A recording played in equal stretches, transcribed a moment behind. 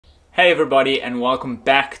Hey everybody, and welcome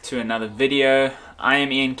back to another video. I am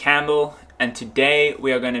Iain Campbell, and today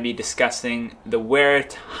we are going to be discussing the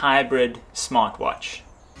Weret Hybrid smartwatch.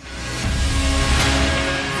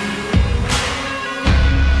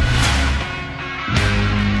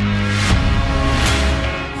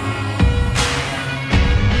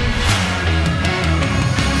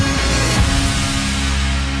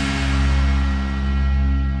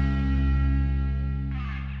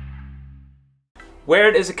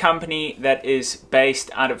 Weret is a company that is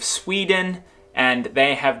based out of Sweden, and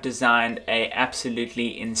they have designed an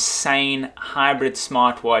absolutely insane hybrid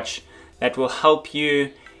smartwatch that will help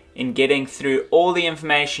you in getting through all the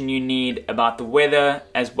information you need about the weather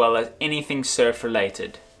as well as anything surf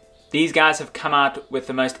related. These guys have come out with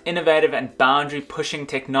the most innovative and boundary pushing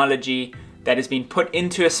technology that has been put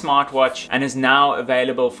into a smartwatch and is now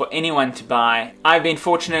available for anyone to buy. I've been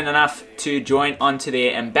fortunate enough to join onto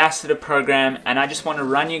their ambassador program, and I just want to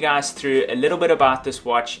run you guys through a little bit about this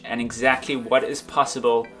watch and exactly what is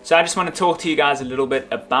possible. So I just want to talk to you guys a little bit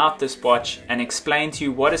about this watch and explain to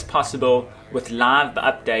you what is possible with live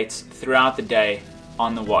updates throughout the day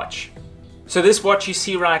on the watch. So this watch you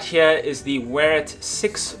see right here is the Weret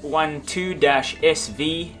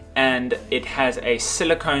 612-SV, and it has a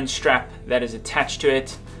silicone strap that is attached to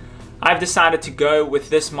it. I've decided to go with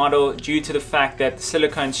this model due to the fact that the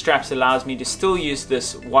silicone straps allows me to still use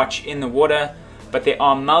this watch in the water, but there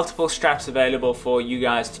are multiple straps available for you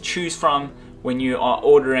guys to choose from when you are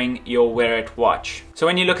ordering your Weret watch. So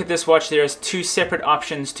when you look at this watch, there's two separate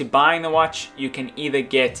options to buying the watch. You can either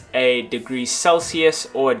get a degrees Celsius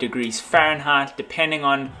or a degrees Fahrenheit, depending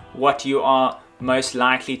on what you are most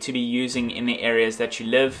likely to be using in the areas that you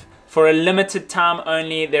live. For a limited time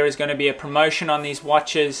only, there is going to be a promotion on these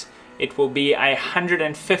watches. It will be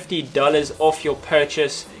 $150 off your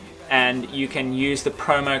purchase, and you can use the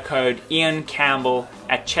promo code Iain Campbell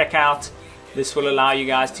at checkout. This will allow you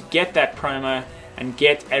guys to get that promo and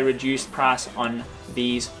get a reduced price on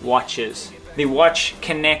these watches. The watch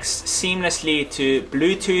connects seamlessly to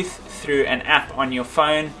Bluetooth through an app on your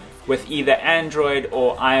phone with either Android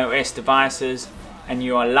or iOS devices, and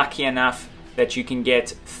you are lucky enough that you can get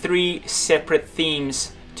 3 separate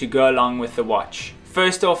themes to go along with the watch.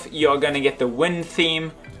 First off, you're going to get the wind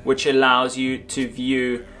theme, which allows you to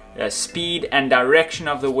view speed and direction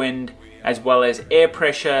of the wind, as well as air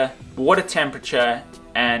pressure, water temperature,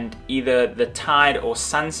 and either the tide or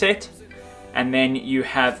sunset. And then you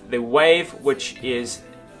have the wave, which is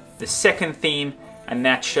the second theme, and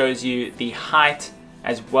that shows you the height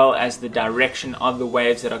as well as the direction of the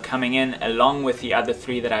waves that are coming in, along with the other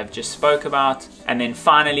 3 that I've just spoke about. And then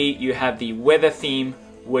finally you have the weather theme,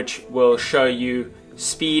 which will show you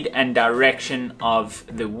speed and direction of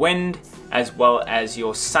the wind, as well as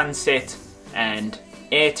your sunset and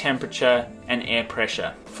air temperature and air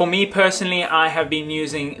pressure. For me personally, I have been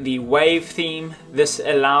using the wave theme. This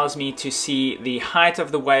allows me to see the height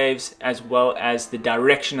of the waves as well as the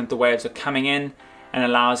direction that the waves are coming in, and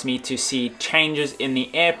allows me to see changes in the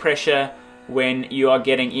air pressure when you are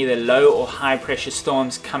getting either low or high pressure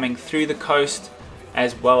storms coming through the coast,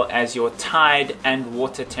 as well as your tide and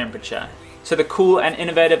water temperature. So the cool and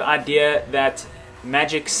innovative idea that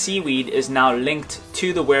Magic Seaweed is now linked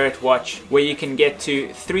to the Weret watch, where you can get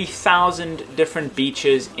to 3,000 different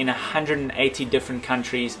beaches in 180 different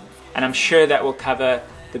countries, and I'm sure that will cover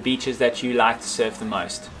the beaches that you like to surf the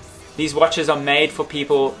most. These watches are made for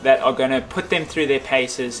people that are going to put them through their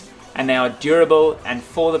paces, and they are durable and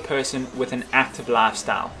for the person with an active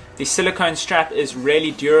lifestyle. The silicone strap is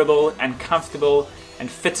really durable and comfortable and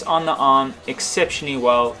fits on the arm exceptionally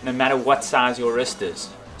well, no matter what size your wrist is.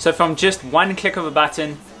 So from just one click of a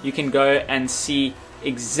button, you can go and see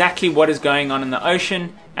exactly what is going on in the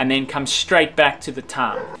ocean and then come straight back to the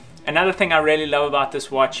time. Another thing I really love about this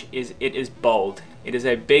watch is it is bold. It is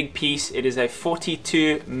a big piece. It is a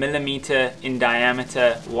 42mm in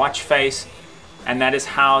diameter watch face, and that is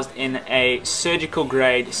housed in a surgical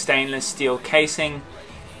grade stainless steel casing,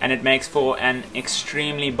 and it makes for an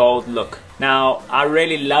extremely bold look. Now, I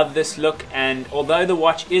really love this look, and although the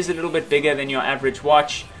watch is a little bit bigger than your average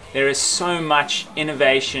watch, there is so much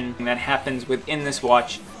innovation that happens within this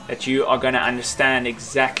watch that you are going to understand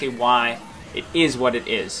exactly why it is what it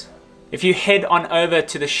is. If you head on over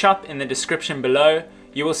to the shop in the description below,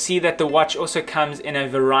 you will see that the watch also comes in a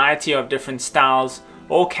variety of different styles,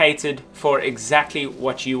 all catered for exactly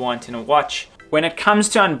what you want in a watch. When it comes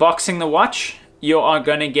to unboxing the watch, you are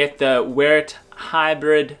going to get the Weret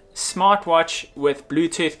Hybrid smartwatch with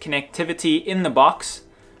Bluetooth connectivity in the box,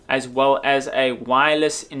 as well as a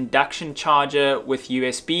wireless induction charger with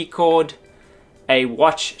USB cord, a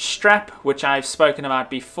watch strap, which I've spoken about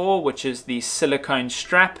before, which is the silicone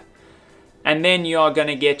strap, And then you are going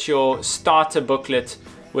to get your starter booklet,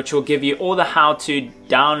 which will give you all the how-to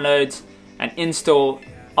downloads and install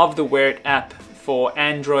of the Weret app for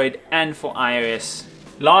Android and for iOS.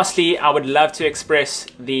 Lastly, I would love to express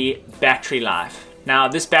the battery life. Now,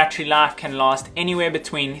 this battery life can last anywhere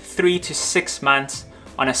between 3 to 6 months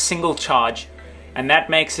on a single charge, and that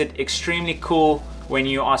makes it extremely cool when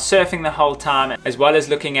you are surfing the whole time, as well as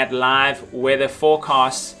looking at live weather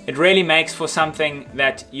forecasts. It really makes for something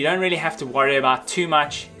that you don't really have to worry about too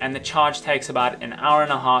much, and the charge takes about an hour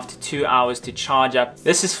and a half to 2 hours to charge up.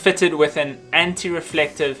 This is fitted with an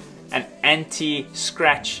anti-reflective and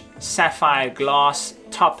anti-scratch sapphire glass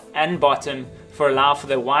top and bottom for allow for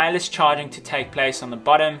the wireless charging to take place on the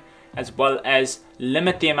bottom, as well as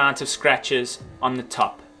limit the amount of scratches on the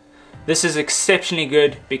top. This is exceptionally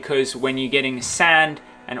good because when you're getting sand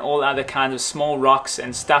and all other kinds of small rocks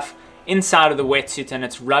and stuff inside of the wetsuit and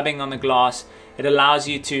it's rubbing on the glass, it allows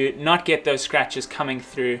you to not get those scratches coming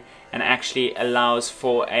through, and actually allows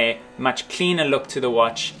for a much cleaner look to the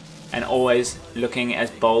watch, and always looking as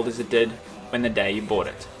bold as it did when the day you bought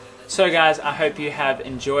it. So guys, I hope you have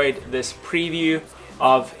enjoyed this preview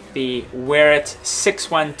of the Weret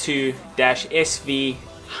 612-SV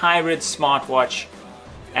hybrid smartwatch,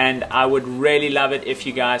 and I would really love it if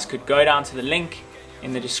you guys could go down to the link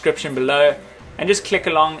in the description below and just click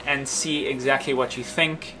along and see exactly what you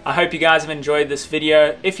think. I hope you guys have enjoyed this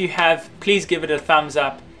video. If you have, please give it a thumbs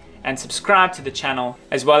up and subscribe to the channel,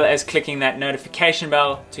 as well as clicking that notification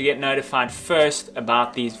bell to get notified first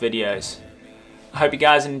about these videos. I hope you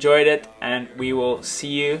guys enjoyed it, and we will see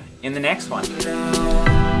you in the next one.